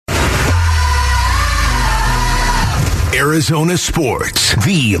Arizona sports,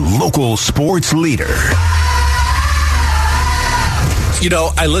 the local sports leader. You know,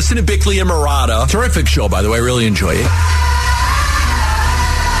 I listen to Bickley&Marotta. Terrific show, by the way. I really enjoy it.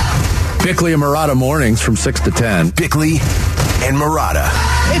 Bickley&Marotta mornings from 6 to 10. Bickley&Marotta.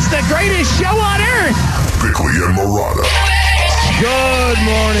 It's the greatest show on earth. Bickley&Marotta. Good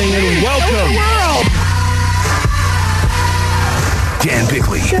morning and welcome. World. Dan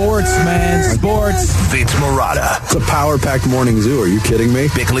Bickley. Sports, man. Sports. Vince Marotta. It's a power-packed morning zoo. Are you kidding me?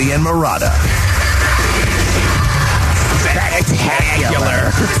 Bickley&Marotta. Spectacular.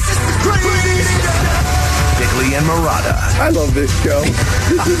 Bickley&Marotta. I love this show.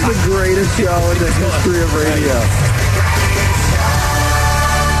 This is the greatest show in the history of radio.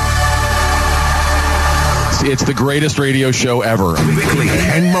 It's the greatest radio show ever.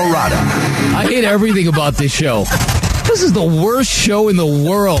 Bickley&Marotta. I hate everything about this show. This is the worst show in the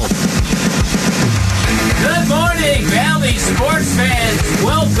world. Good morning, Valley sports fans.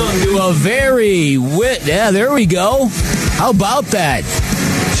 Welcome to a very there we go. How about that?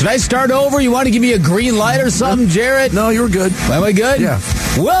 Should I start over? You want to give me a green light or something, Jarrett? No, you were good. Am I good? Yeah.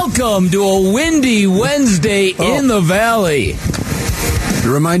 Welcome to a windy Wednesday in the Valley. It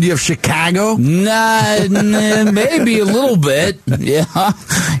remind you of Chicago? Nah, maybe a little bit. Yeah,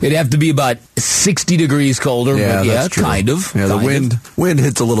 it'd have to be about 60 degrees colder. Yeah, but that's true. Kind of. Yeah, the wind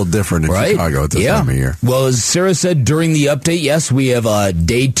hits a little different in Chicago at this time of year. Well, as Sarah said during the update, yes, we have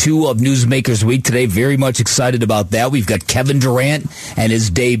day 2 of Newsmakers Week today. Very much excited about that. We've got Kevin Durant and his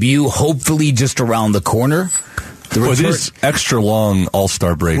debut, hopefully just around the corner. Well, these extra long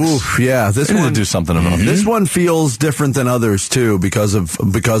All-Star breaks. Oof, yeah, this one do something about it. This one feels different than others too because of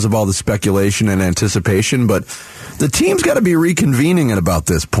all the speculation and anticipation. But the team's got to be reconvening at about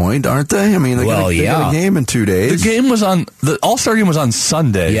this point, aren't they? I mean, they got a game in 2 days. The All-Star game was on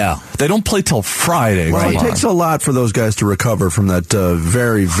Sunday. Yeah, they don't play till Friday. Well, it takes a lot for those guys to recover from that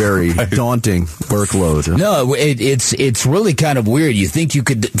very, very daunting workload. No, it's really kind of weird. You think you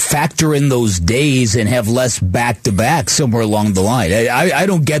could factor in those days and have less back-to-back somewhere along the line. I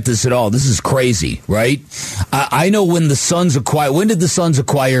don't get this at all. This is crazy, right? I know when the Suns when did the Suns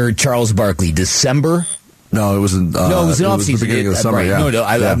acquire Charles Barkley? December? No, it was in off-season. The beginning of the summer. Right.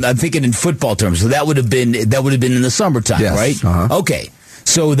 Yeah. No, I'm thinking in football terms. So that would have been in the summertime, yes. right? Uh-huh. Okay.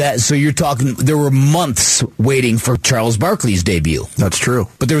 So you're talking. There were months waiting for Charles Barkley's debut. That's true.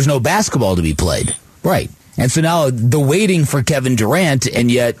 But there was no basketball to be played, right? And so now the waiting for Kevin Durant,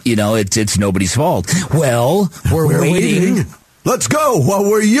 and yet it's nobody's fault. Well, we're waiting. Let's go while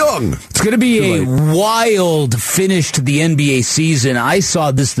we're young. It's going to be a wild finish to the NBA season. I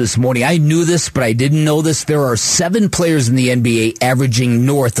saw this morning. I knew this, but I didn't know this. There are 7 players in the NBA averaging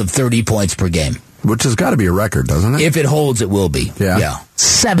north of 30 points per game. Which has got to be a record, doesn't it? If it holds, it will be. Yeah.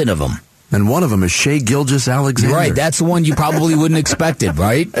 7 of them. And one of them is Shai Gilgeous-Alexander. Right, that's the one you probably wouldn't expect it,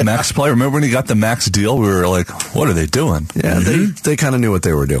 right? Max player. Remember when he got the max deal? We were like, what are they doing? Yeah, they kind of knew what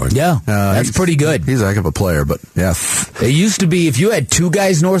they were doing. Yeah, that's pretty good. He's a heck of a player, but yeah. It used to be, if you had 2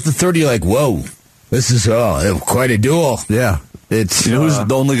 guys north of 30, you're like, whoa, this is quite a duel. Yeah. It's who's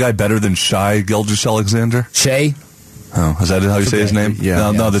the only guy better than Shai Gilgeous-Alexander? Shai? Oh, is that how you say his name?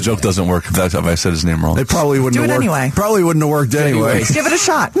 Yeah. No, the joke doesn't work if I said his name wrong. It probably wouldn't Do have it worked. anyway. Probably wouldn't have worked anyway. Give it a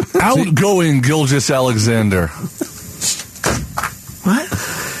shot. Outgoing Gilgeous-Alexander. What?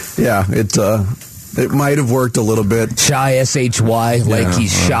 Yeah, it might have worked a little bit. Shy, S-H-Y, like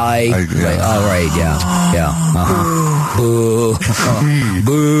he's shy. All right, yeah. Boo.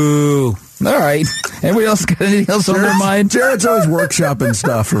 Boo. All right. Anybody else got anything else on their mind? Jarrett's always workshopping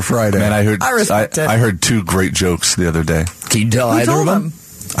stuff for Friday. Man, I heard 2 great jokes the other day. Can you tell either of them?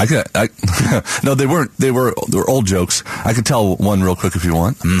 No, they weren't. They were old jokes. I could tell one real quick if you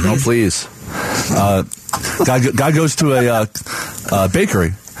want. Mm-hmm. Oh, please. Guy goes to a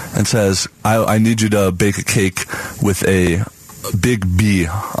bakery and says, I need you to bake a cake with a big B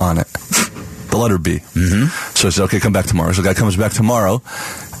on it. The letter B. Mm-hmm. So he says, okay, come back tomorrow. So the guy comes back tomorrow,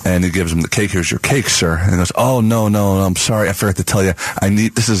 and he gives him the cake. Here's your cake, sir. And he goes, oh, no, I'm sorry. I forgot to tell you.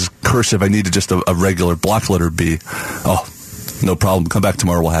 This is cursive. I needed just a regular block letter B. Oh, no problem. Come back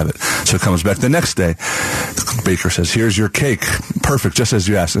tomorrow. We'll have it. So he comes back the next day. The baker says, here's your cake. Perfect, just as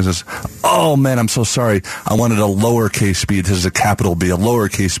you asked. And he says, oh, man, I'm so sorry. I wanted a lowercase b. This is a capital B, a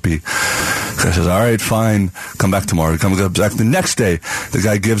lowercase b. So he says, all right, fine. Come back tomorrow. He comes back the next day. The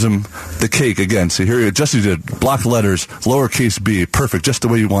guy gives him the cake again. So here, just as you did, block letters, lowercase b. Perfect, just the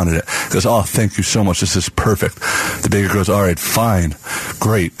way you wanted it. He goes, oh, thank you so much. This is perfect. The baker goes, all right, fine.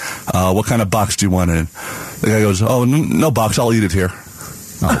 Great. What kind of box do you want it in? The guy goes, oh, no box. I'll eat it here.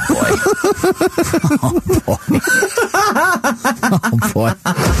 Oh, boy. Oh, boy.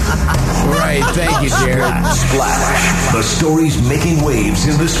 Right, thank you, Jared. Splash. The stories making waves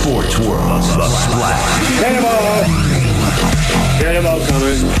in the sports world. The Splash. Get him all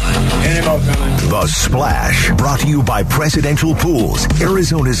coming. The Splash. Brought to you by Presidential Pools,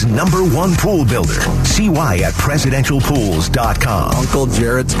 Arizona's #1 pool builder. See why at presidentialpools.com. Uncle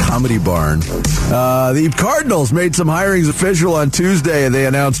Jarrett's Comedy Barn. The Cardinals made some hirings official on Tuesday. They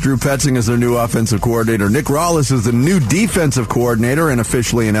announced Drew Petzing as their new offensive coordinator. Nick Rawlis is the new defensive coordinator and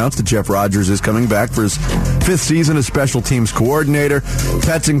officially announced that Jeff Rodgers is coming back for his 5th season as special teams coordinator.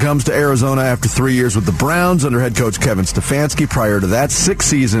 Petzing comes to Arizona after 3 years with the Browns under head coach Kevin Stefanski. Prior to that, 6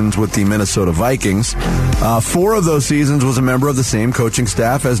 seasons with the Minnesota Vikings. 4 of those seasons was a member of the same coaching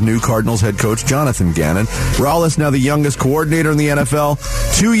staff as new Cardinals head coach Jonathan Gannon. Rawlis, now the youngest coordinator in the NFL,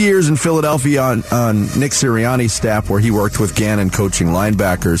 2 years in Philadelphia on Nick Sirianni's staff, where he worked with Gannon coaching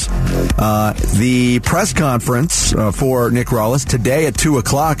linebackers. The press conference for Nick Rawlis today at 2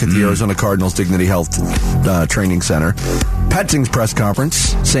 o'clock at the Arizona Cardinals Dignity Health Training Center. Petzing's press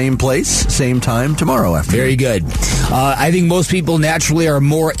conference, same place, same time, tomorrow afternoon. Very good. I think most people naturally are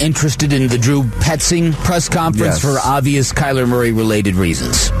more interested in the Drew Petzing press conference for obvious Kyler Murray-related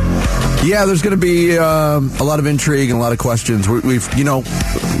reasons. Yeah, there's going to be a lot of intrigue and a lot of questions.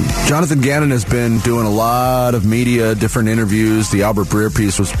 Jonathan Gannon has been doing a lot of media, different interviews. The Albert Breer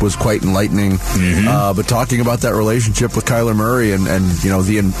piece was quite enlightening. But talking about that relationship with Kyler Murray and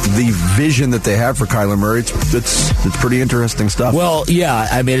the vision that they have for Kyler Murray, it's pretty interesting stuff. Well, yeah,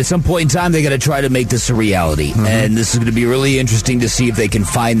 I mean, at some point in time, they got to try to make this a reality. And this is going to be really interesting to see if they can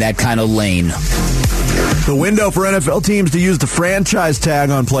find that kind of lane. The window for NFL teams to use the franchise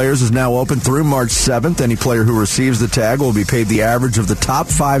tag on players is now open through March 7th. Any player who receives the tag will be paid the average of the top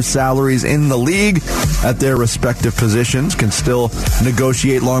 5 salaries in the league at their respective positions, can still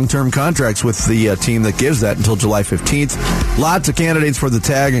negotiate long-term contracts with the team that gives that until July 15th. Lots of candidates for the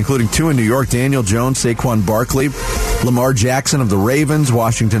tag, including 2 in New York, Daniel Jones, Saquon Barkley, Lamar Jackson of the Ravens,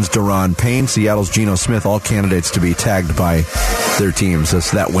 Washington's Daron Payne, Seattle's Geno Smith, all candidates to be tagged by their teams as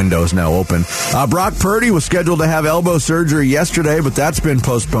that window is now open. Brock Purdy was scheduled to have elbow surgery yesterday, but that's been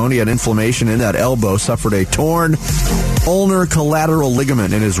postponed. He had inflammation in that elbow, suffered a torn ulnar collateral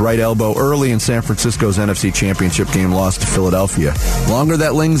ligament in his right elbow early in San Francisco's NFC Championship game loss to Philadelphia. Longer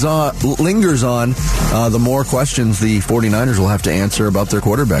that lingers on, the more questions the 49ers will have to answer about their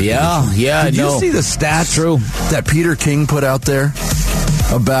quarterback. Did you see the stats that Peter King put out there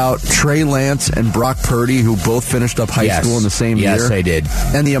about Trey Lance and Brock Purdy, who both finished up high school in the same year? Yes, I did.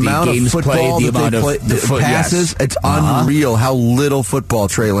 And the amount of football the passes, it's unreal how little football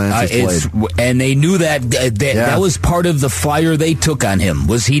Trey Lance has played. And they knew that was part of the fire they took on him,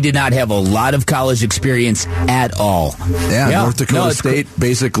 was he did not have a lot of college experience at all. North Dakota State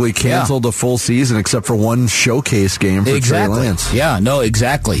basically canceled a full season except for one showcase game for Trey Lance. Yeah, no,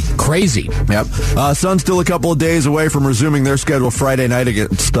 exactly. Crazy. Yep. Suns still a couple of days away from resuming their schedule Friday night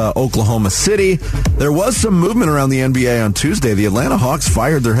against Oklahoma City. There was some movement around the NBA on Tuesday. The Atlanta Hawks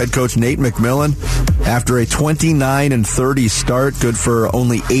fired their head coach Nate McMillan after a 29-30 start, good for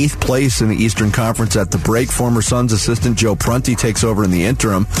only 8th place in the Eastern Conference at the break. Former Suns assistant Joe Prunty takes over in the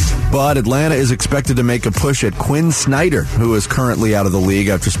interim, but Atlanta is expected to make a push at Quinn Snyder, who is currently out of the league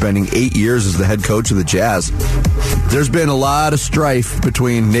after spending 8 years as the head coach of the Jazz. There's been a lot of strife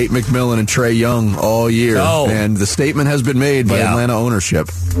between Nate McMillan and Trae Young all year, and the statement has been made by Atlanta ownership.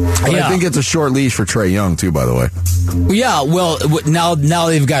 But I think it's a short leash for Trae Young, too, by the way. Yeah, well, now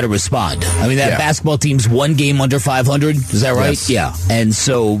they've got to respond. I mean, that basketball team's one game under 500. Is that right? Yes. Yeah. And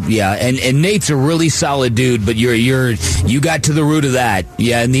so, and Nate's a really solid dude, but you got to the root of that.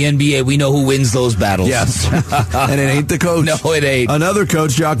 Yeah, in the NBA, we know who wins those battles. Yes. And it ain't the coach. No, it ain't. Another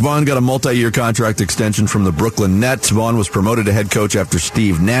coach, Jacques Vaughn, got a multi-year contract extension from the Brooklyn Nets. Vaughn was promoted to head coach after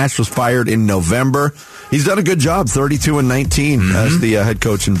Steve Nash was fired in November. He's done a good job, 32-19 as the head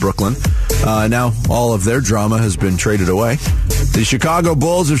coach in Brooklyn. Now all of their drama has been traded away. The Chicago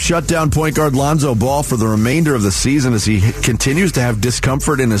Bulls have shut down point guard Lonzo Ball for the remainder of the season as he continues to have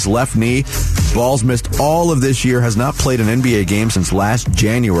discomfort in his left knee. Ball's missed all of this year, has not played an NBA game since last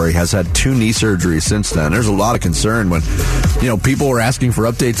January, has had 2 knee surgeries since then. There's a lot of concern when, people were asking for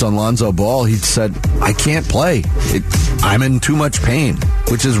updates on Lonzo Ball. He said, I can't play. I'm in too much pain,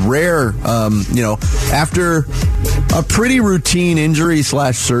 which is rare, after a pretty routine injury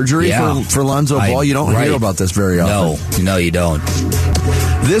 / surgery for Lonzo Ball. You don't hear about this very often. No, you don't.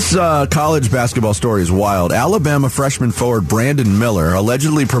 This college basketball story is wild. Alabama freshman forward Brandon Miller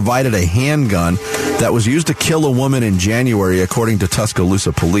allegedly provided a handgun that was used to kill a woman in January, according to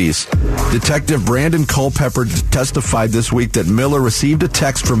Tuscaloosa police. Detective Brandon Culpepper testified this week that Miller received a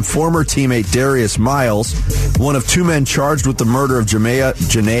text from former teammate Darius Miles, one of two men charged with the murder of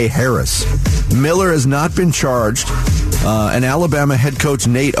Janae Harris. Miller has not been charged. And Alabama head coach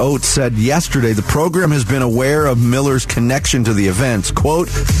Nate Oates said yesterday the program has been aware of Miller's connection to the events. Quote,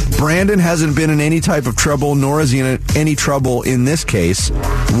 Brandon hasn't been in any type of trouble, nor is he in any trouble in this case.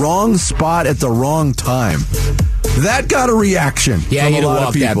 Wrong spot at the wrong time. That got a reaction. Yeah, you had to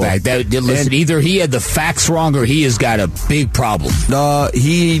walk that back. Listen, either he had the facts wrong or he has got a big problem.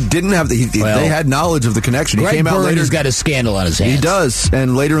 He didn't have they had knowledge of the connection. Greg he came out later. Has got a scandal on his hands. He does.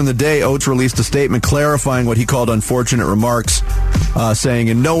 And later in the day, Oates released a statement clarifying what he called unfortunate remarks, saying,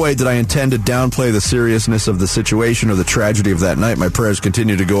 in no way did I intend to downplay the seriousness of the situation or the tragedy of that night. My prayers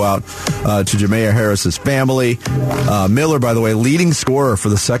continue to go out to Janae Harris's family. Miller, by the way, leading scorer for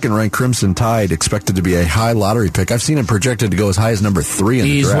the second-ranked Crimson Tide, expected to be a high lottery pick. I've seen him projected to go as high as number 3 in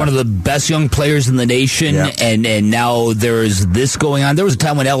the draft. He's one of the best young players in the nation, and now there's this going on. There was a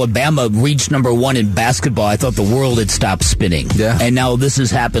time when Alabama reached number 1 in basketball. I thought the world had stopped spinning. Yeah. And now this has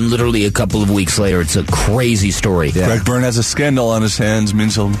happened literally a couple of weeks later. It's a crazy story. Yeah. Greg Byrne has a scandal on his hands,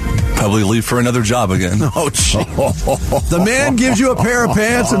 means he'll probably leave for another job again. Oh, gee. The man gives you a pair of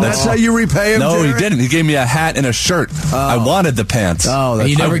pants, and that's how you repay him, No, Jared? he didn't. He gave me a hat and a shirt. I wanted the pants. Oh,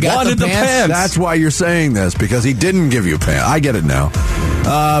 you never got the pants? That's why you're saying this, because he didn't give you pants. I get it now.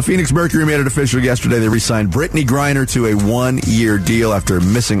 Phoenix Mercury made it official yesterday. They re-signed Brittany Griner to a 1-year deal after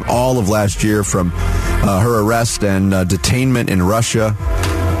missing all of last year from her arrest and detainment in Russia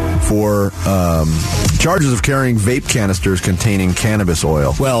for charges of carrying vape canisters containing cannabis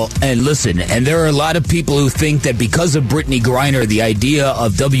oil. Well, and listen, and there are a lot of people who think that because of Brittany Griner, the idea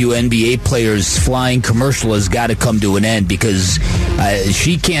of WNBA players flying commercial has got to come to an end, because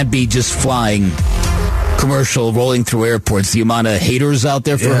she can't be just flying commercial rolling through airports. The amount of haters out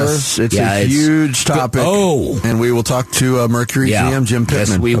there for her. It's a huge topic. And we will talk to Mercury GM Jim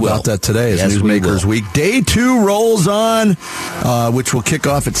Pittman about that today as Newsmakers Week. Day 2 rolls on, which will kick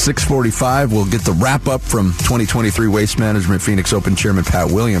off at 6:45. We'll get the wrap-up from 2023 Waste Management Phoenix Open Chairman Pat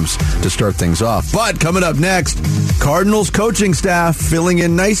Williams to start things off. But coming up next, Cardinals coaching staff filling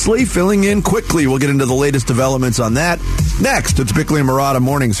in nicely, filling in quickly. We'll get into the latest developments on that. Next, it's Bickley&Marotta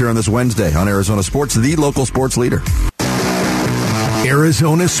Mornings here on this Wednesday on Arizona Sports, the local sports leader.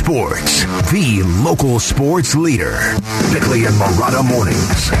 Arizona Sports, the local sports leader. Bickley&Marotta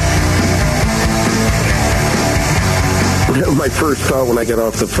Mornings. My first thought when I get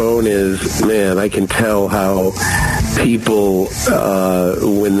off the phone is, man, I can tell how people,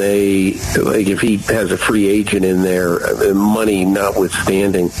 when they, like if he has a free agent in there, money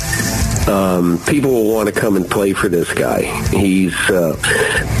notwithstanding, people will want to come and play for this guy. He's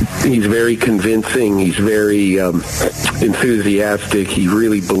very convincing. He's very enthusiastic. He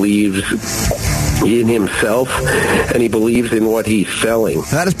really believes in himself, and he believes in what he's selling.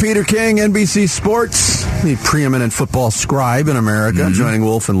 That is Peter King, NBC Sports, the preeminent football scribe in America, joining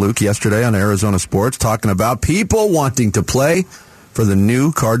Wolf and Luke yesterday on Arizona Sports, talking about people wanting to play for the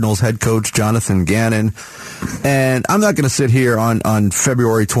new Cardinals head coach, Jonathan Gannon. And I'm not going to sit here on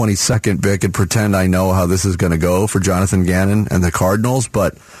February 22nd, Bick, and pretend I know how this is going to go for Jonathan Gannon and the Cardinals,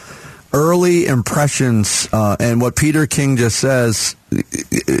 but early impressions and what Peter King just said in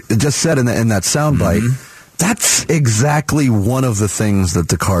that soundbite, that's exactly one of the things that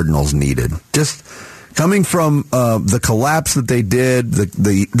the Cardinals needed. Just coming from the collapse that they did,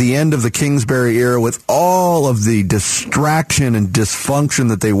 the end of the Kingsbury era, with all of the distraction and dysfunction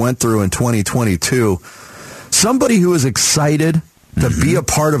that they went through in 2022, somebody who is excited to be a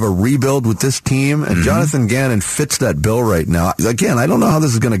part of a rebuild with this team, and Jonathan Gannon fits that bill right now. Again, I don't know how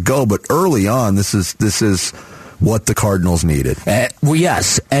this is going to go, but early on, this is what the Cardinals needed. Well,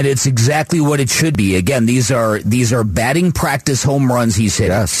 yes, and it's exactly what it should be. Again, these are batting practice home runs he's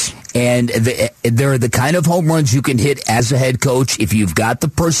hitting. Yes. And they're the kind of home runs you can hit as a head coach if you've got the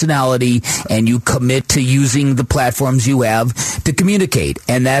personality and you commit to using the platforms you have to communicate.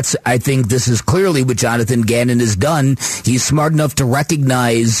 And I think this is clearly what Jonathan Gannon has done. He's smart enough to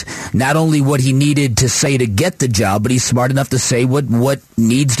recognize not only what he needed to say to get the job, but he's smart enough to say what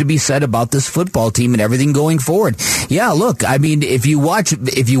needs to be said about this football team and everything going forward. Yeah, look, I mean, if you watch the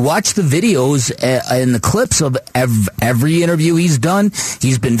videos and the clips of every interview he's done,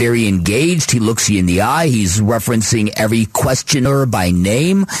 he's been very very engaged. He looks you in the eye. He's referencing every questioner by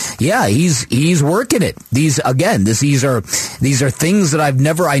name. Yeah, he's working it. These are things that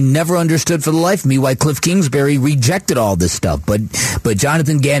I never understood for the life of me why Cliff Kingsbury rejected all this stuff. But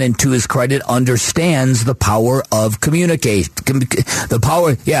Jonathan Gannon, to his credit, understands the power of communication.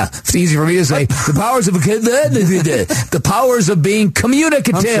 It's easy for me to say the powers of being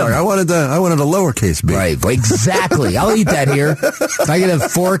communicative. I'm sorry, I wanted a lowercase b. Right, exactly. I'll eat that here. Can I get a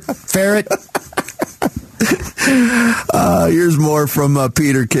fork, ferret? Here's more from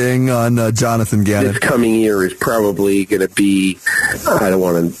Peter King on Jonathan Gannon. This coming year is probably going to be, I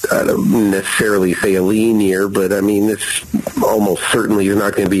don't necessarily say a lean year, but I mean, this almost certainly is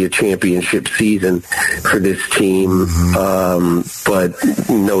not going to be a championship season for this team. But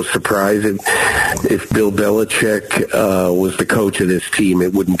no surprise, if Bill Belichick was the coach of this team,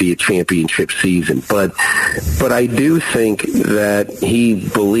 it wouldn't be a championship season. But I do think that he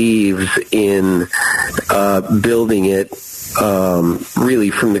believes in building it really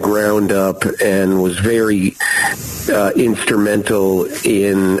from the ground up, and was very instrumental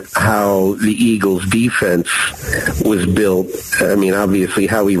in how the Eagles' defense was built. I mean, obviously,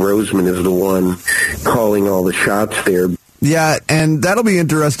 Howie Roseman is the one calling all the shots there. Yeah, and that'll be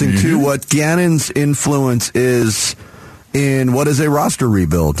interesting, too, what Gannon's influence is in what is a roster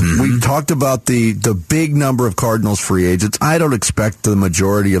rebuild. We talked about the big number of Cardinals free agents. I don't expect the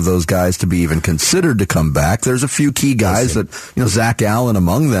majority of those guys to be even considered to come back. There's a few key guys that, Zach Allen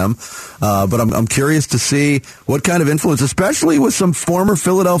among them. But I'm curious to see what kind of influence, especially with some former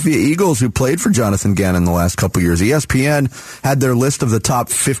Philadelphia Eagles who played for Jonathan Gannon the last couple years. ESPN had their list of the top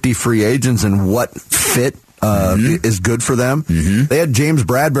 50 free agents and what fit is good for them. They had James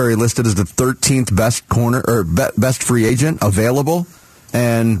Bradbury listed as the 13th best corner or best free agent available,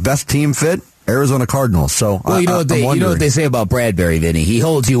 and best team fit, Arizona Cardinals. So, well, you know what they say about Bradbury, Vinny. He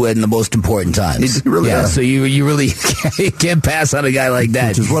holds you in the most important times. Really does. So you really can't pass on a guy like that.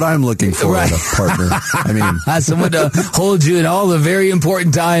 Which is what I'm looking for in a partner. I mean, someone to hold you in all the very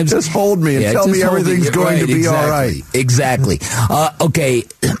important times. Just hold me and tell me everything's going to be all right. Exactly. Okay.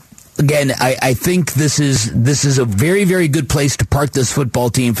 Again, I think this is a very, very good place to park this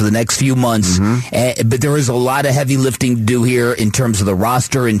football team for the next few months. But there is a lot of heavy lifting to do here in terms of the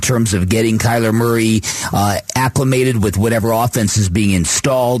roster, in terms of getting Kyler Murray acclimated with whatever offense is being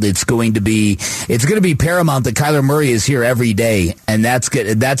installed. It's going to be paramount that Kyler Murray is here every day, and that's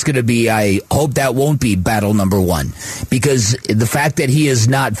going to be. I hope that won't be battle number one, because the fact that he is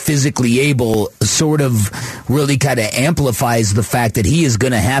not physically able sort of really kind of amplifies the fact that he is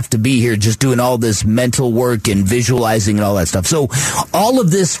going to have to be here just doing all this mental work and visualizing and all that stuff. So all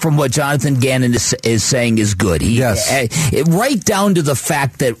of this from what Jonathan Gannon is saying is good. Right down to the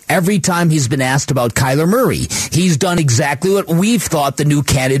fact that every time he's been asked about Kyler Murray, he's done exactly what we've thought the new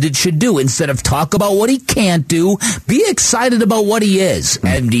candidate should do. Instead of talk about what he can't do, be excited about what he is.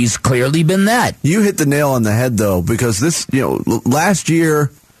 And he's clearly been that. You hit the nail on the head, though, because this, last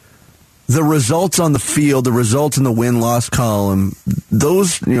year, the results on the field, the results in the win-loss column,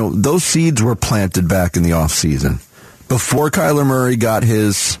 those seeds were planted back in the offseason. Before Kyler Murray got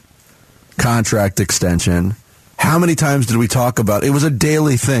his contract extension, how many times did we talk about it was a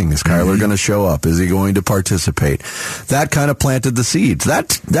daily thing? Is Kyler going to show up? Is he going to participate? That kind of planted the seeds.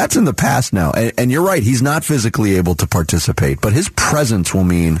 That's in the past now. And you're right, he's not physically able to participate, but his presence will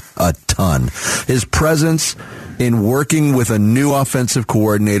mean a ton. His presence in working with a new offensive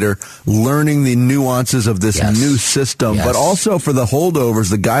coordinator, learning the nuances of this new system, but also for the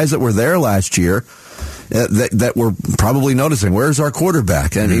holdovers, the guys that were there last year, that were probably noticing, where's our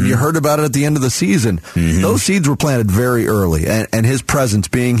quarterback? And you heard about it at the end of the season. Those seeds were planted very early, and his presence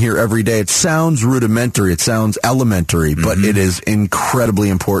being here every day, it sounds rudimentary, it sounds elementary, but it is incredibly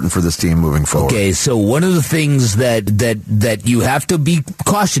important for this team moving forward. Okay, so one of the things that you have to be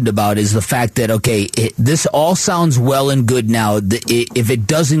cautioned about is the fact that, this all sounds well and good now. If it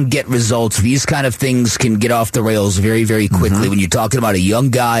doesn't get results, these kind of things can get off the rails very, very quickly. When you're talking about a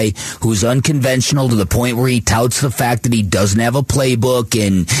young guy who's unconventional to the point where he touts the fact that he doesn't have a playbook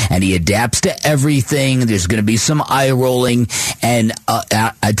and he adapts to everything. There's going to be some eye rolling, and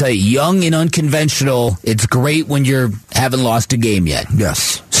I tell you, young and unconventional, it's great when you haven't lost a game yet.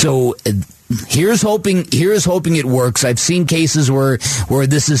 Yes. So here's hoping it works. I've seen cases where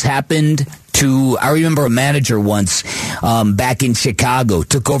this has happened. I remember a manager once back in Chicago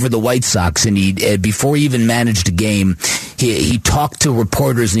took over the White Sox, and before he even managed a game, he talked to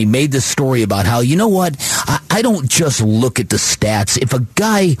reporters and he made this story about how, you know what, I don't just look at the stats. If a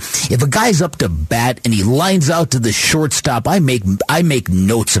guy's up to bat and he lines out to the shortstop, I make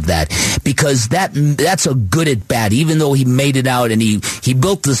notes of that, because that's a good at bat, even though he made it out. And he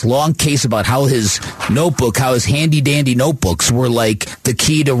built this long case about how his handy dandy notebooks were like the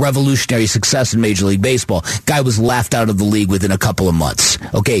key to revolutionary success in Major League Baseball. Guy was laughed out of the league within a couple of months.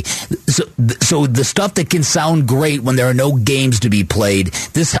 Okay, so the stuff that can sound great when there are no games to be played,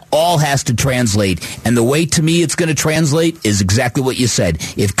 this all has to translate. And the way, to me, it's going to translate is exactly what you said.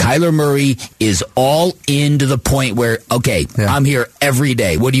 If Kyler Murray is all in to the point where, okay, I'm here every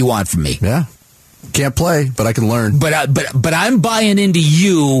day, what do you want from me? Yeah. Can't play, but I can learn. But I'm buying into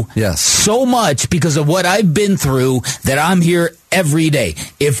you so much because of what I've been through that I'm here every day.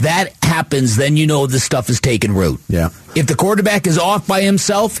 If that happens, then you know this stuff is taking root. Yeah. If the quarterback is off by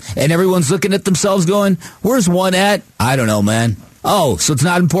himself and everyone's looking at themselves going, where's one at? I don't know, man. Oh, so it's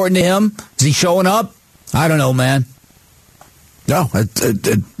not important to him? Is he showing up? I don't know, man. No,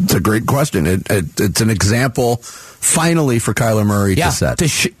 it's a great question. It's an example, finally, for Kyler Murray to set.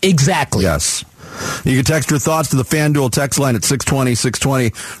 Exactly. Yes. You can text your thoughts to the FanDuel text line at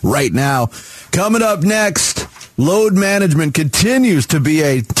 620 right now. Coming up next, load management continues to be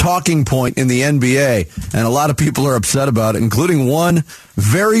a talking point in the NBA, and a lot of people are upset about it, including one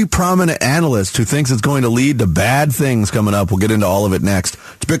very prominent analyst who thinks it's going to lead to bad things coming up. We'll get into all of it next.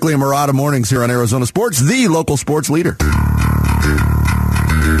 It's Bickley&Marotta Mornings here on Arizona Sports, the local sports leader.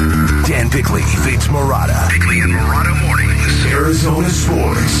 Dan Bickley, Fitz Marotta. Bickley&Marotta Mornings. Arizona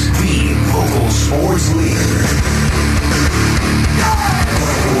Sports, the local sports leader.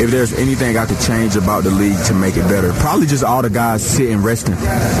 If there's anything I could change about the league to make it better, probably just all the guys sitting resting.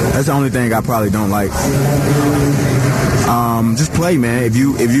 That's the only thing I probably don't like. Just play, man. If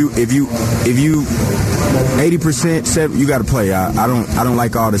you 80%, you got to play. I don't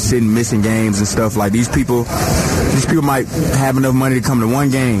like all the sitting, missing games and stuff. Like these people might have enough money to come to one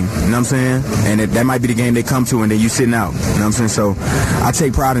game. You know what I'm saying? And that might be the game they come to, and then you sitting out. You know what I'm saying? So I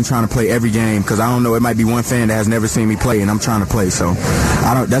take pride in trying to play every game because I don't know. It might be one fan that has never seen me play, and I'm trying to play. So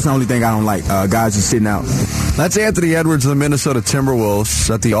that's the only thing I don't like. Guys just sitting out. That's Anthony Edwards of the Minnesota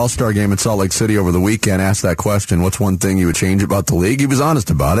Timberwolves at the All-Star game in Salt Lake City over the weekend. Asked that question, what's one thing you would change about the league? He was honest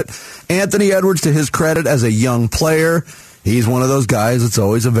about it. Anthony Edwards, to his credit, as a young player, he's one of those guys that's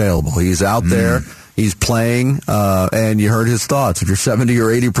always available. He's out there. He's playing, and you heard his thoughts. If you're 70 or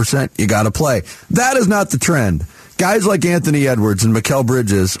 80%, you got to play. That is not the trend. Guys like Anthony Edwards and Mikal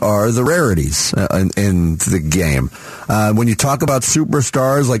Bridges are the rarities in the game. When you talk about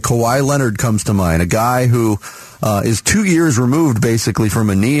superstars, like Kawhi Leonard comes to mind, a guy who is 2 years removed, basically, from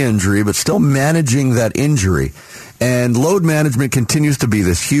a knee injury, but still managing that injury. And load management continues to be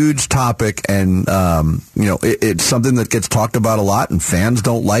this huge topic, and it's something that gets talked about a lot, and fans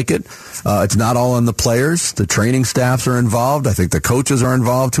don't like it. It's not all on the players. The training staffs are involved. I think the coaches are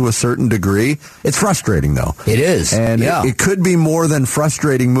involved to a certain degree. It's frustrating, though. It is. And it could be more than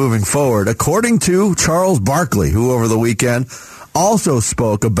frustrating moving forward. According to Charles Barkley, who over the weekend also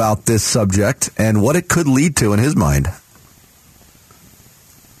spoke about this subject and what it could lead to in his mind.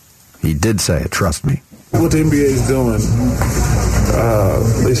 He did say it, trust me. What the NBA is doing,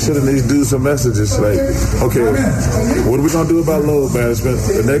 they should at least do some messages like, okay, what are we going to do about load management?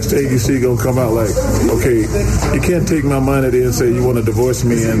 The next thing you see going to come out like, okay, you can't take my money there and say you want to divorce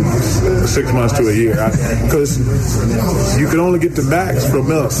me in 6 months to a year. Because you can only get the max from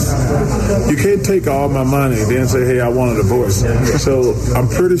us. You can't take all my money then say, hey, I want a divorce. So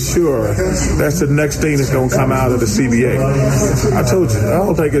I'm pretty sure that's the next thing that's going to come out of the CBA. I told you, I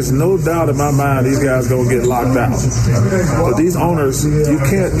don't think there's no doubt in my mind these guys going to get locked out. But these owners, you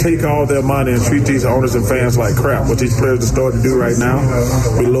can't take all their money and treat these owners and fans like crap. What these players are starting to do right now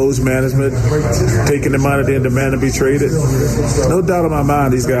with load management, taking the money then demand to be traded. No doubt in my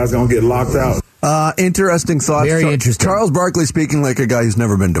mind these guys going to get locked out. Interesting thoughts. Very interesting. Charles Barkley speaking like a guy who's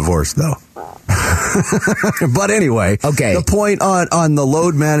never been divorced, though. But anyway, okay. The point on the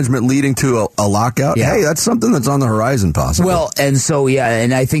load management leading to a lockout, hey, that's something that's on the horizon possibly. Well, and so,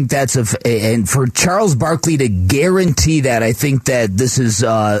 and I think that's and for Charles Barkley to guarantee that, I think that this is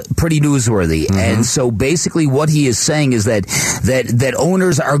pretty newsworthy. Mm-hmm. And so basically what he is saying is that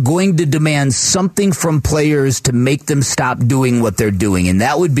owners are going to demand something from players to make them stop doing what they're doing. And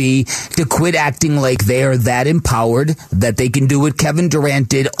that would be to quit acting like they are that empowered, that they can do what Kevin Durant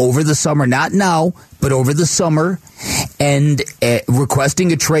did over the summer, not now, but over the summer, and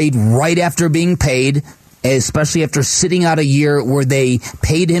requesting a trade right after being paid, especially after sitting out a year where they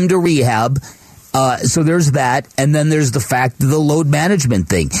paid him to rehab, So there's that, and then there's the fact of the load management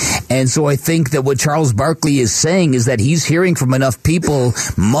thing. And so I think that what Charles Barkley is saying is that he's hearing from enough people,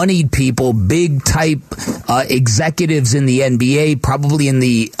 moneyed people, big type executives in the NBA, probably in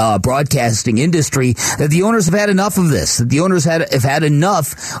the broadcasting industry, that the owners have had enough of this. That the owners have had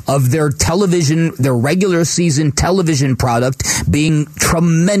enough of their television, their regular season television product being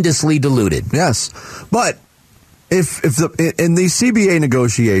tremendously diluted. Yes, but if in these CBA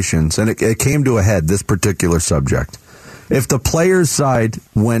negotiations, and it came to a head, this particular subject, if the players' side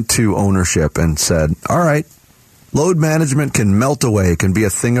went to ownership and said, all right, load management can melt away, can be a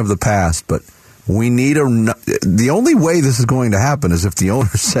thing of the past, but we need the only way this is going to happen is if the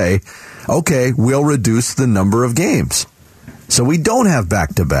owners say, okay, we'll reduce the number of games. So we don't have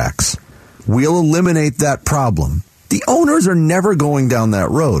back-to-backs. We'll eliminate that problem. The owners are never going down that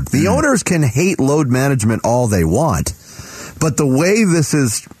road. The owners can hate load management all they want, but the way this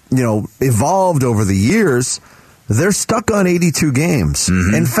is, evolved over the years, they're stuck on 82 games.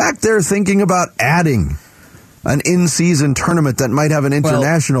 In fact, they're thinking about adding an in-season tournament that might have an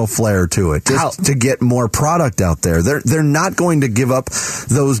international flair to it, just to get more product out there. They're not going to give up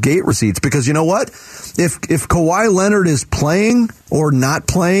those gate receipts because you know what? If Kawhi Leonard is playing or not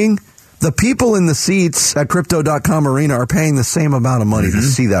playing, the people in the seats at Crypto.com Arena are paying the same amount of money to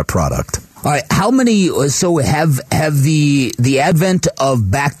see that product. All right, how many? So have the advent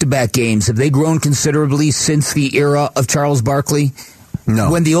of back-to-back games, have they grown considerably since the era of Charles Barkley? No.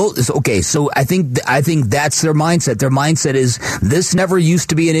 When the old so I think that's their mindset. Their mindset is this never used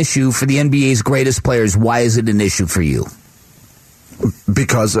to be an issue for the NBA's greatest players. Why is it an issue for you?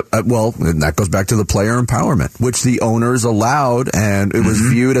 Because, and that goes back to the player empowerment, which the owners allowed, and it was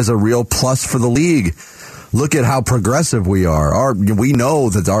viewed as a real plus for the league. Look at how progressive we are. We know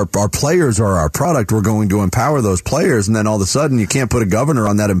that our players are our product. We're going to empower those players, and then all of a sudden you can't put a governor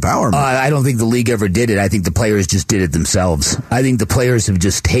on that empowerment. I don't think the league ever did it. I think the players just did it themselves. I think the players have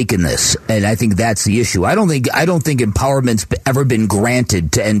just taken this, and I think that's the issue. I don't think empowerment's ever been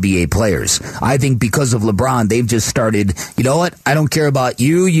granted to NBA players. I think because of LeBron, they've just started. You know what? I don't care about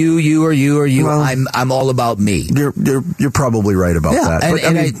you, or you. Well, I'm all about me. You're probably right about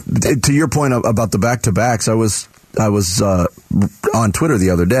that. But to your point about the back-to-backs, I was on Twitter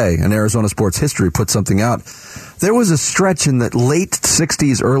the other day, and Arizona Sports History put something out. There was a stretch in the late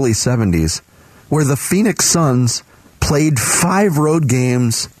 60s, early 70s, where the Phoenix Suns played 5 road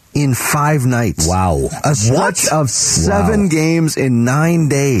games in 5 nights. Wow. A stretch of 7 games in 9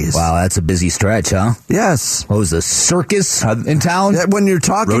 days. Wow, that's a busy stretch, huh? Yes. What was the circus in town? When you're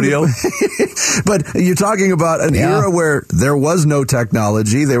talking... Rodeo? But you're talking about an era where there was no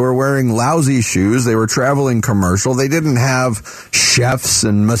technology. They were wearing lousy shoes. They were traveling commercial. They didn't have chefs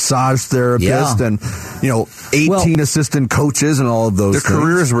and massage therapists and, 18 assistant coaches and all of those things. Their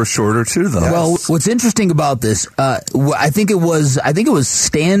careers were shorter, too, though. Well, what's interesting about this, I think it was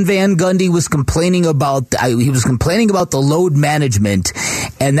Stan Van Gundy was complaining about the load management,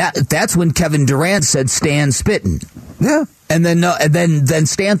 and that's when Kevin Durant said Stan spitting. Yeah. And then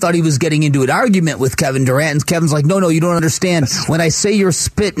Stan thought he was getting into an argument with Kevin Durant, and Kevin's like, no, you don't understand. When I say you're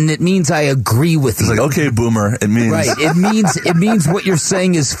spitting, it means I agree with you. It's like, okay, boomer, it means... Right, it means what you're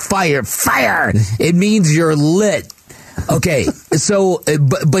saying is fire. It means you're lit. Okay, so,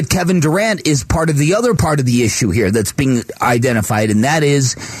 but Kevin Durant is part of the issue here that's being identified, and that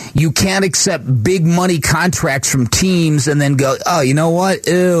is you can't accept big money contracts from teams and then go, oh, you know what?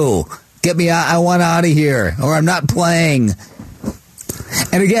 Ew, get me out, I want out of here, or I'm not playing.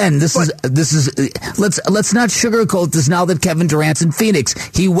 And again, this is let's not sugarcoat this now that Kevin Durant's in Phoenix.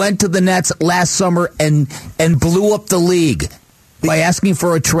 He went to the Nets last summer and blew up the league by asking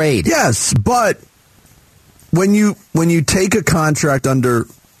for a trade. Yes, but when you take a contract under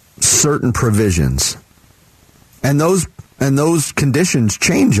certain provisions and those conditions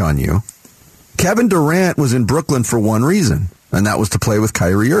change on you, Kevin Durant was in Brooklyn for one reason, and that was to play with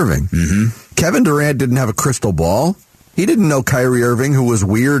Kyrie Irving. Kevin Durant didn't have a crystal ball. He didn't know Kyrie Irving, who was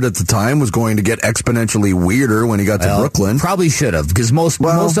weird at the time, was going to get exponentially weirder when he got to Brooklyn. Probably should have, because most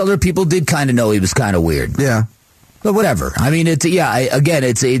other people did kind of know he was kind of weird. Yeah. But whatever. I mean, it's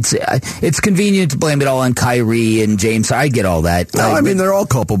convenient to blame it all on Kyrie and James. I get all that. No, I mean, they're all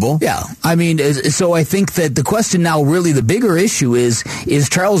culpable. Yeah. I mean, so I think that the question now, really the bigger issue is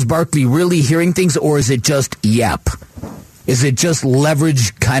Charles Barkley really hearing things, or is it just yap? Is it just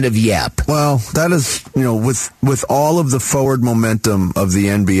leverage kind of yap? Well, that is, with all of the forward momentum of the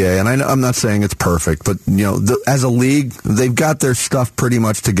NBA, and I'm not saying it's perfect, but, as a league, they've got their stuff pretty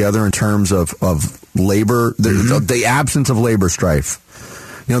much together in terms of labor, the absence of labor strife.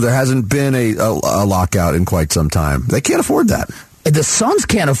 There hasn't been a lockout in quite some time. They can't afford that. The Suns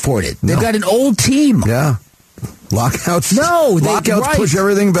can't afford it. They've got an old team. Yeah. Lockouts. No, lockouts push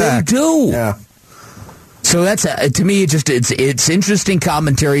everything back. They do. Yeah. So that's to me. It's interesting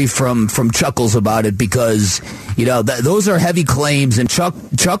commentary from Chuckles about it because those are heavy claims, and Chuck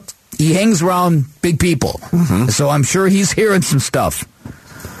he hangs around big people, so I'm sure he's hearing some stuff.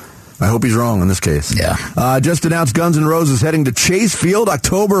 I hope he's wrong in this case. Yeah. Just announced Guns N' Roses heading to Chase Field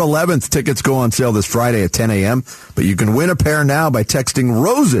October 11th. Tickets go on sale this Friday at 10 a.m., but you can win a pair now by texting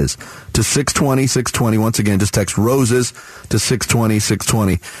ROSES to 620-620. Once again, just text ROSES to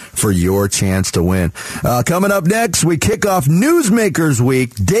 620-620 for your chance to win. Coming up next, we kick off Newsmakers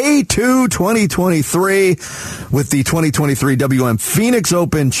Week, Day 2, 2023, with the 2023 WM Phoenix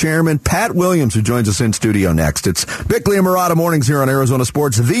Open chairman, Pat Williams, who joins us in studio next. It's Bickley&Marotta mornings here on Arizona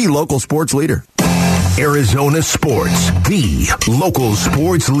Sports, the local sports leader. Arizona Sports, the local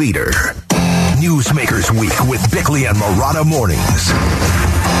sports leader. Newsmakers Week with Bickley&Marotta mornings.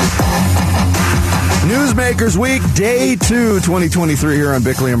 Newsmakers Week, Day 2, 2023 here on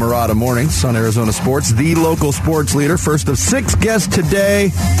Bickley&Marotta mornings on Arizona Sports, the local sports leader. First of 6 guests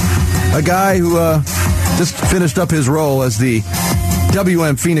today, a guy who just finished up his role as the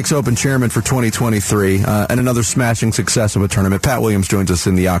WM Phoenix Open chairman for 2023 and another smashing success of a tournament. Pat Williams joins us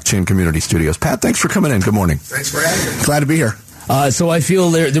in the Ak-Chin Community Studios. Pat, thanks for coming in. Good morning. Thanks for having me. Glad to be here. So I feel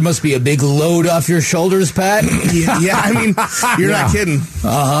there must be a big load off your shoulders, Pat. Yeah, I mean, you're not kidding.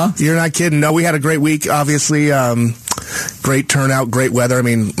 You're not kidding. No, we had a great week, obviously. Great turnout, great weather. I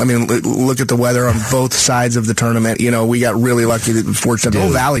mean, look at the weather on both sides of the tournament. We got really lucky, fortunate. The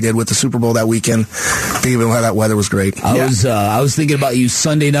whole Valley did with the Super Bowl that weekend. Being able to have that weather was great. I was thinking about you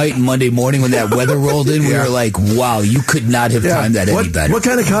Sunday night and Monday morning when that weather rolled in. We were like, wow, you could not have timed that any better. What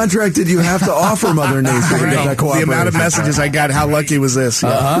kind of contract did you have to offer Mother Nature to get that cooperation? The amount of messages I got, how lucky was this?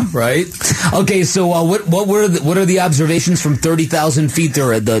 Right. Okay, so what are the observations from 30,000 feet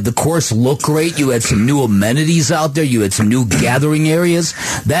there? The course looked great. You had some new amenities out there. You had some new gathering areas.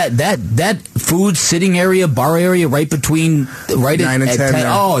 That food sitting area, bar area, right at 9 and 10.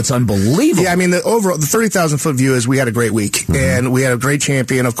 Oh, it's unbelievable. Yeah, I mean the 30,000 foot view is we had a great week and we had a great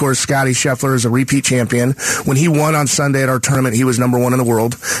champion. Of course, Scotty Scheffler is a repeat champion. When he won on Sunday at our tournament, he was number 1 in the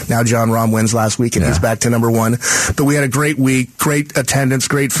world. Now John Rahm wins last week and he's back to number 1. But we had a great week, great attendance,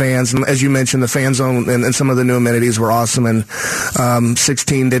 great fans, and as you mentioned, the fan zone and some of the new amenities were awesome. And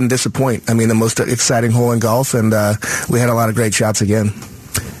 16 didn't disappoint. I mean, the most exciting hole in golf, and we had a lot of great shots again.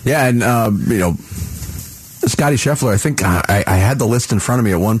 Yeah, and Scotty Scheffler, I think I had the list in front of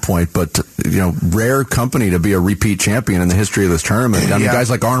me at one point, but rare company to be a repeat champion in the history of this tournament. I mean,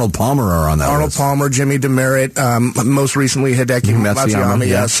 guys like Arnold Palmer are on that list. Arnold Palmer, Jimmy Demerit, most recently Hideki Matsuyama.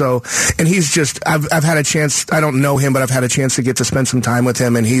 Yeah. So, and he's just, I've had a chance, I don't know him, but I've had a chance to get to spend some time with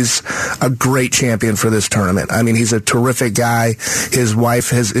him, and he's a great champion for this tournament. I mean, he's a terrific guy. His wife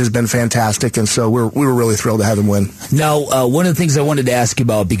has been fantastic, and so we were really thrilled to have him win. Now, one of the things I wanted to ask you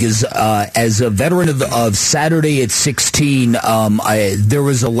about, because as a veteran of Saturday at 16, there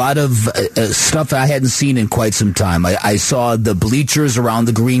was a lot of stuff I hadn't seen in quite some time. I saw the bleachers around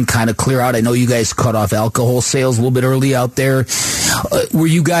the green kind of clear out. I know you guys cut off alcohol sales a little bit early out there. Were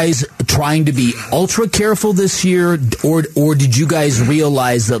you guys trying to be ultra careful this year, or did you guys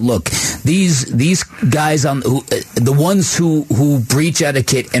realize that, look, these guys the ones who breach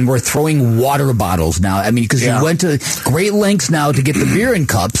etiquette and were throwing water bottles now? I mean, because you went to great lengths now to get the beer in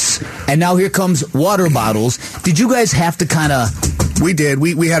cups, and now here comes water bottles. Did you guys have to kind of... We did.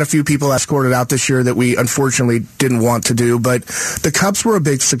 We had a few people escorted out this year that we unfortunately didn't want to do, but the cups were a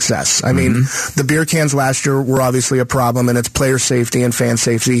big success. I mean, the beer cans last year were obviously a problem, and it's player safety and fan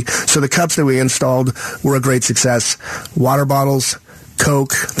safety. So the cups that we installed were a great success. Water bottles,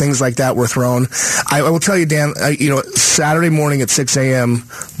 Coke, things like that were thrown. I will tell you, Dan, Saturday morning at 6 a.m.,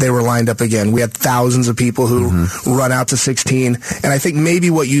 they were lined up again. We had thousands of people who run out to 16. And I think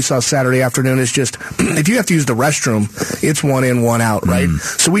maybe what you saw Saturday afternoon is just, if you have to use the restroom, it's one in, one out, right?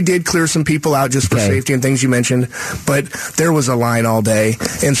 So we did clear some people out just for safety and things you mentioned, but there was a line all day.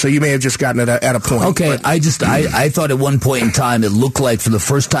 And so you may have just gotten it at a point. Okay, but I thought at one point in time, it looked like for the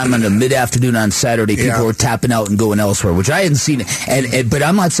first time on a mid-afternoon on Saturday, people were tapping out and going elsewhere, which I hadn't seen. But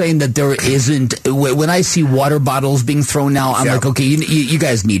I'm not saying that there isn't. When I see water bottles being thrown now, I'm like, okay, you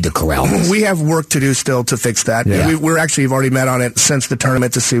guys need to corral this. We have work to do still to fix that. Yeah. We're actually have already met on it since the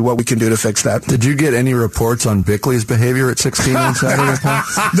tournament to see what we can do to fix that. Did you get any reports on Bickley's behavior at 16 on Saturday?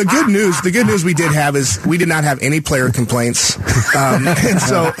 The good news we did have is we did not have any player complaints,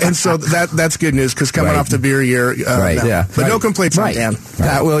 and so that's good news because coming off the beer year, but no complaints on Dan.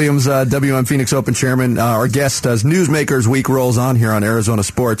 Pat Williams, WM Phoenix Open chairman, our guest as Newsmakers Week rolls on here on on Arizona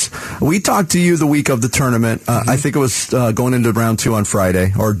Sports. We talked to you the week of the tournament. I think it was going into round 2 on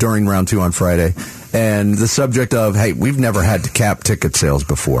Friday, or during round 2 on Friday. And the subject of, hey, we've never had to cap ticket sales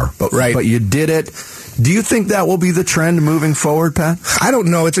before, but you did it. Do you think that will be the trend moving forward, Pat? I don't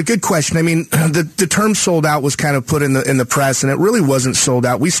know. It's a good question. I mean, the term sold out was kind of put in the press, and it really wasn't sold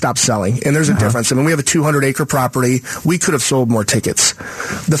out. We stopped selling, and there's a difference. I mean, we have a 200-acre property. We could have sold more tickets.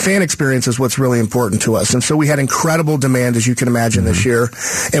 The fan experience is what's really important to us, and so we had incredible demand, as you can imagine, this year,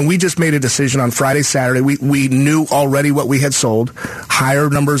 and we just made a decision on Friday, Saturday. We knew already what we had sold, higher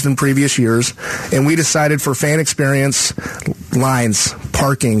numbers than previous years, and we decided for fan experience, lines,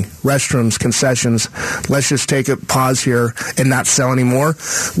 parking, restrooms, concessions, let's just take a pause here and not sell anymore.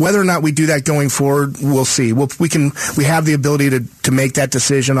 Whether or not we do that going forward, we'll see. We have the ability to make that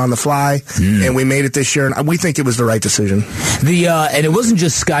decision on the fly, and we made it this year, and we think it was the right decision. And it wasn't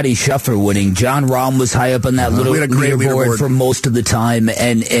just Scotty Scheffler winning. John Rahm was high up on that little leaderboard for most of the time,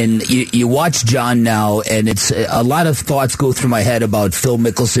 and you watch John now, and it's a lot of thoughts go through my head about Phil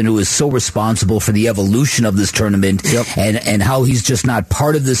Mickelson, who is so responsible for the evolution of this tournament, and how he's just not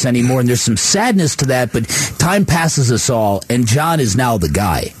part of this anymore, and there's some sadness to that, but time passes us all, and John is now the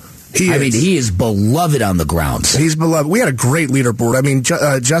guy. He is beloved on the grounds. He's beloved. We had a great leaderboard. I mean,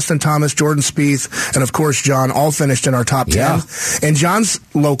 Justin Thomas, Jordan Spieth, and of course John all finished in our top 10. And John's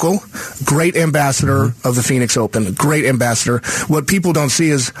local, great ambassador of the Phoenix Open, great ambassador. What people don't see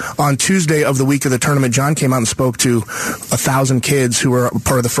is on Tuesday of the week of the tournament, John came out and spoke to 1,000 kids who were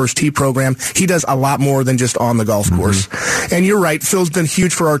part of the First Tee program. He does a lot more than just on the golf course. And you're right, Phil's been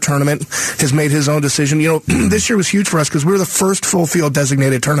huge for our tournament, has made his own decision. You know, this year was huge for us because we were the first full field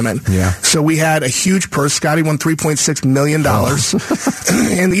designated tournament. Yeah. So we had a huge purse. Scotty won $3.6 million.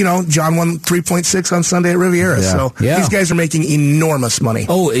 And, you know, John won $3.6 on Sunday at Riviera. So these guys are making enormous money.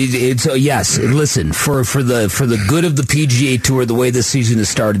 Oh, it's yes. Listen, for the good of the PGA Tour, the way this season has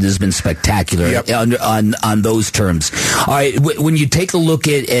started has been spectacular on those terms. All right, when you take a look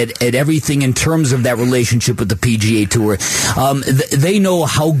at everything in terms of that relationship with the PGA Tour, they know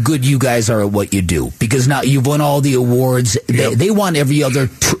how good you guys are at what you do because now you've won all the awards. They want every other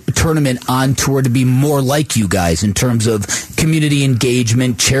tournament on tour to be more like you guys in terms of community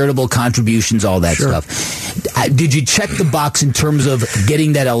engagement, charitable contributions, all that stuff. Did you check the box in terms of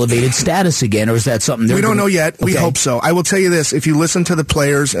getting that elevated status again, or is that something we don't know yet? Okay. We hope so. I will tell you this: if you listen to the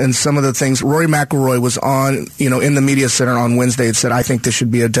players and some of the things, Rory McIlroy was on, in the media center on Wednesday and said, "I think this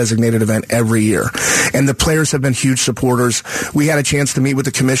should be a designated event every year." And the players have been huge supporters. We had a chance to meet with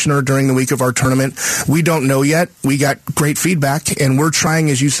the commissioner during the week of our tournament. We don't know yet. We got great feedback, and we're trying,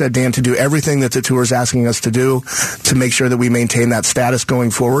 as you said, Dan, to do everything that the tour is asking us to do to make sure that we maintain that status going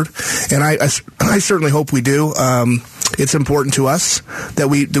forward. And I certainly hope we do. It's important to us that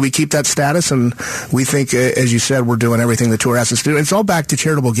we keep that status, and we think, as you said, we're doing everything the tour asks us to do. It's all back to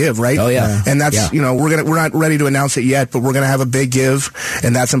charitable give, right? Oh yeah, and that's we're not ready to announce it yet, but we're going to have a big give,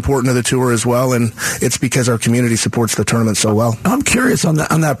 and that's important to the tour as well. And it's because our community supports the tournament so well. I'm curious on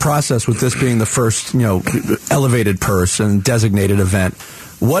that process with this being the first elevated purse and designated event.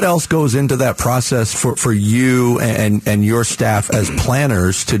 What else goes into that process for you and your staff as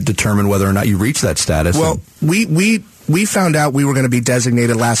planners to determine whether or not you reach that status? Well, we found out we were going to be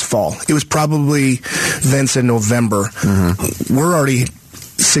designated last fall. It was probably, Vince, in November. We're already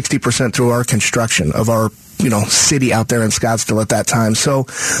 60% through our construction of our city out there in Scottsdale at that time. So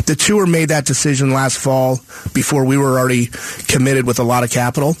the tour made that decision last fall before we were already committed with a lot of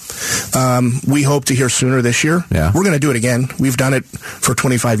capital. We hope to hear sooner this year. Yeah. We're going to do it again. We've done it for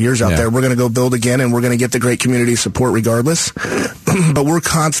 25 years out there. We're going to go build again, and we're going to get the great community support regardless. But we're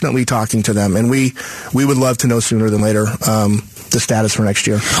constantly talking to them, and we would love to know sooner than later the status for next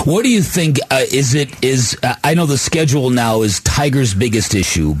year. What do you think I know the schedule now is Tiger's biggest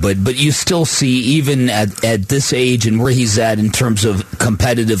issue, but you still see, even at this age and where he's at in terms of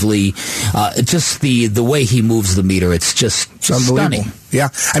competitively, just the way he moves the meter, it's stunning. Yeah.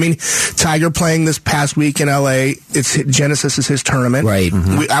 I mean, Tiger playing this past week in L.A., Genesis is his tournament. Right.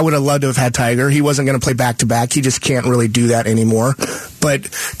 I would have loved to have had Tiger. He wasn't going to play back-to-back. He just can't really do that anymore. But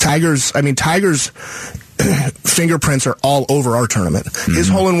Tiger's fingerprints are all over our tournament. His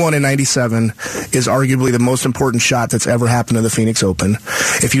hole-in-one in 97 is arguably the most important shot that's ever happened in the Phoenix Open.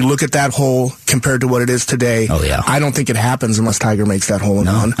 If you look at that hole compared to what it is today, I don't think it happens unless Tiger makes that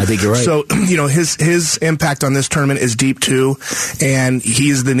hole-in-one. No, I think you're right. So, his impact on this tournament is deep, too, and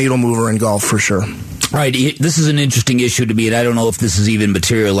he's the needle mover in golf for sure. All right, this is an interesting issue to me, and I don't know if this has even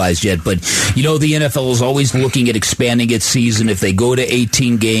materialized yet, but, the NFL is always looking at expanding its season if they go to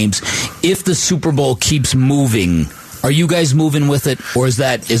 18 games. If the Super Bowl keeps moving Are you guys moving with it, or is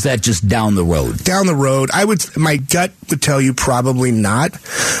that just down the road? Down the road, my gut would tell you probably not.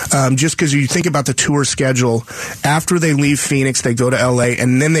 Just because you think about the tour schedule, after they leave Phoenix, they go to LA,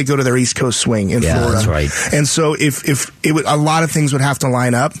 and then they go to their East Coast swing in Florida. That's right. And so if it would, a lot of things would have to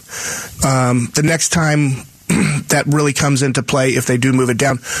line up. The next time that really comes into play, if they do move it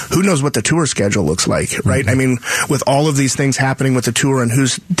down, who knows what the tour schedule looks like, right? I mean, with all of these things happening with the tour and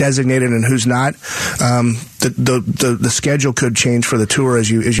who's designated and who's not, the schedule could change for the tour as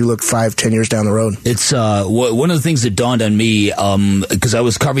you look 5-10 years down the road. It's one of the things that dawned on me, because I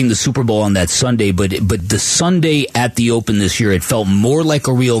was covering the Super Bowl on that Sunday, but the Sunday at the Open this year, it felt more like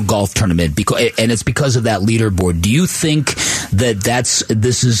a real golf tournament, and it's because of that leaderboard. Do you think that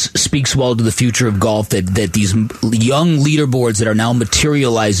this speaks well to the future of golf, that these young leaderboards that are now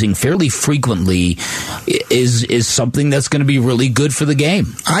materializing fairly frequently is something that's going to be really good for the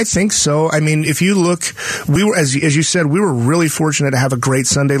game? I think so. I mean, if you look, we were, as you said, we were really fortunate to have a great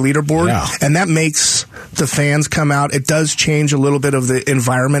Sunday leaderboard, and that makes the fans come out. It does change a little bit of the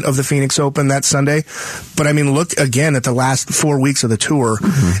environment of the Phoenix Open that Sunday, but I mean, look again at the last 4 weeks of the tour.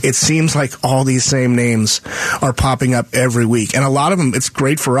 It seems like all these same names are popping up every week, and a lot of them, it's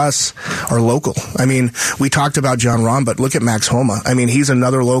great for us, are local. I mean, we talked about John Rahm, but look at Max Homa. I mean, he's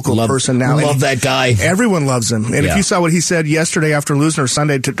another local person now. Love that guy. Everyone loves him. And if you saw what he said yesterday after losing or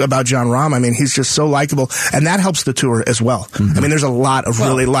Sunday about John Rahm, I mean, he's just so likable, and that helps the tour as well. I mean, there's a lot of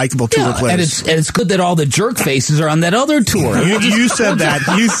really likable tour players. And it's good that all the jerk faces are on that other tour. You said that.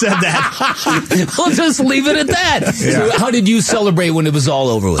 You said that. We'll just leave it at that. So how did you celebrate when it was all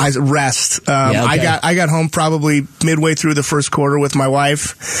over with? I rest. I got home probably midway through the first quarter with my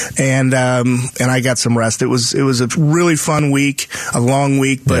wife, and I got some rest. It was a really fun week, a long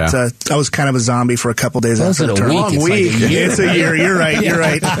week, but I was kind of a zombie for a couple days after the tournament. It's a year. You're right. You're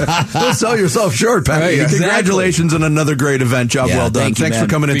right. Don't sell yourself short, Pat. Right, Congratulations on another great event. Job well done. Thanks for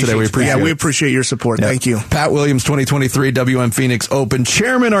coming in today. We appreciate it. Yeah, we appreciate your support. Thank you. Pat Williams, 2023 WM Phoenix Open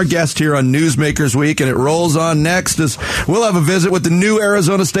Chairman, our guest here on Newsmakers Week, and it rolls on next as we'll have a visit with the new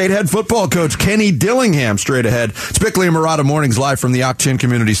Arizona State head football coach, Kenny Dillingham, straight ahead. It's Bickley&Marotta Mornings live from the Octin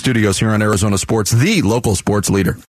Community Studios here on Arizona Sports, the local sports leader.